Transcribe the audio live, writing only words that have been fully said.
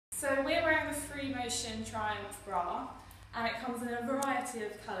So we're wearing the Free Motion Triumph bra, and it comes in a variety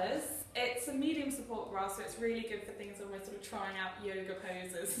of colours. It's a medium support bra, so it's really good for things when we're sort of trying out yoga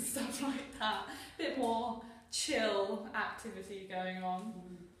poses and stuff like that. A bit more chill activity going on.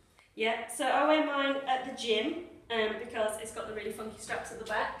 Yeah, so I wear mine at the gym because it's got the really funky straps at the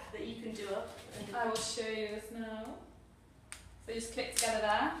back that you can do up. I will show you this now. So you just click together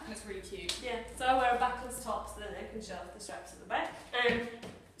there, and it's really cute. Yeah, so I wear a backless top so that I can show off the straps at the back.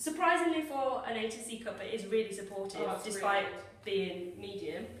 Surprisingly for an A to C cup, it is really supportive despite being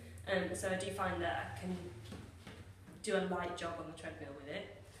medium. So I do find that I can do a light jog on the treadmill with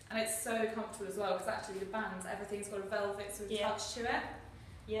it. And it's so comfortable as well, because actually the bands, everything's got a velvet sort of touch to it.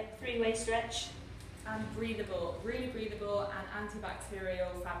 Yeah, three-way stretch. And breathable, really breathable and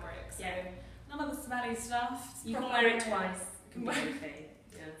antibacterial fabric. So none of the smelly stuff. You can wear it twice. You can wear it.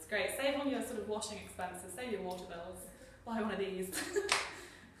 Yeah, it's great. Save on your sort of washing expenses, save your water bills. Buy one of these.